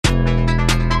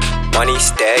Money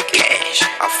stacking,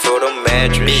 I feel the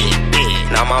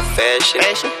mattress. Now my fashion,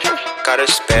 got a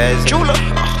spasm.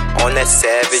 On that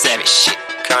savage shit,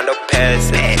 kinda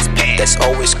passive. That's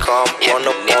always calm, run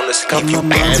up on the skip.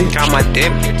 Kama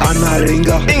dip,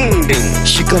 anaringa, ding ding.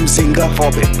 shika mzinga,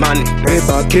 Fobe, money,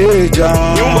 beba keja,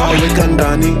 weka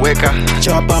ndani, weka,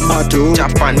 chapa mato,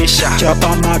 chapanisha,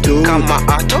 chapa mato, kama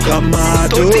ato, kama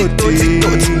toti.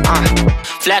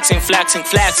 Flexing, flexing,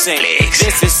 flexing.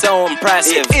 This is so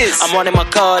impressive. It is. I'm running my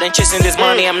card and chasing this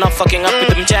money. I'm not fucking up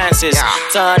with them chances.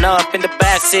 Turn up in the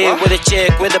backseat with a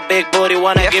chick with a big booty.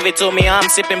 Wanna give it to me? I'm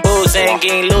sipping booze and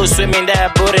getting loose, swimming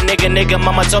that booty. Nigga,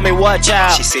 mama told me watch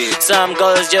out. She said, Some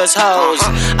girls just hoes.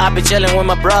 I be chilling with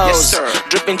my bros,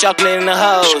 dripping chocolate in the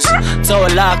hose. Toe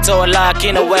lock,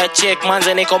 in a wet chick.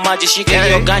 Manza niko maji, shika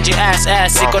yo ganji ass.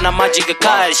 Siko na maji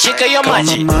kakari, shika yo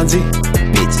maji. Kama manzi,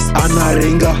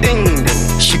 anaringa, ding ding.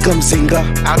 shika mzinga,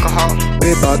 Alcohol,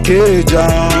 beba keja,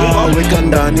 weka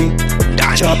ndani,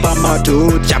 chapa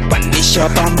mato, chapanisha,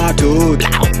 chapa mato,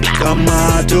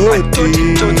 kama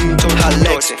toti. Her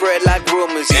legs spread like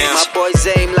rumors. My boys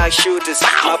aim like shooters.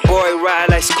 My boy ride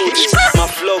like scooters. My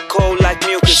flow cold like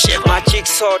mucus. My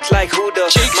cheeks hot like Huda.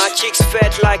 My cheeks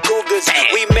fat like cougars.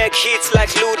 We make hits like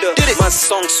Luda. My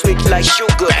song sweet like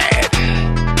sugar.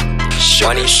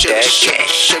 money stacking,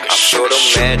 I feel the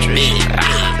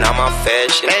mattress. Now my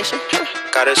fashion,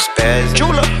 got a spasm.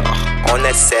 On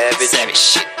that savage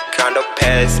shit, kinda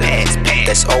passive.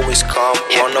 That's always calm,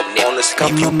 run up on the skip.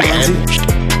 Kama manzi,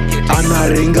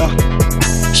 anaringa,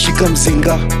 shika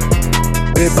mzinga,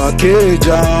 beba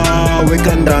keja,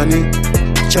 weka ndani,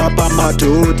 chapa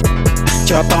mato,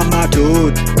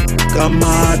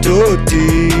 kama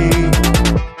toti.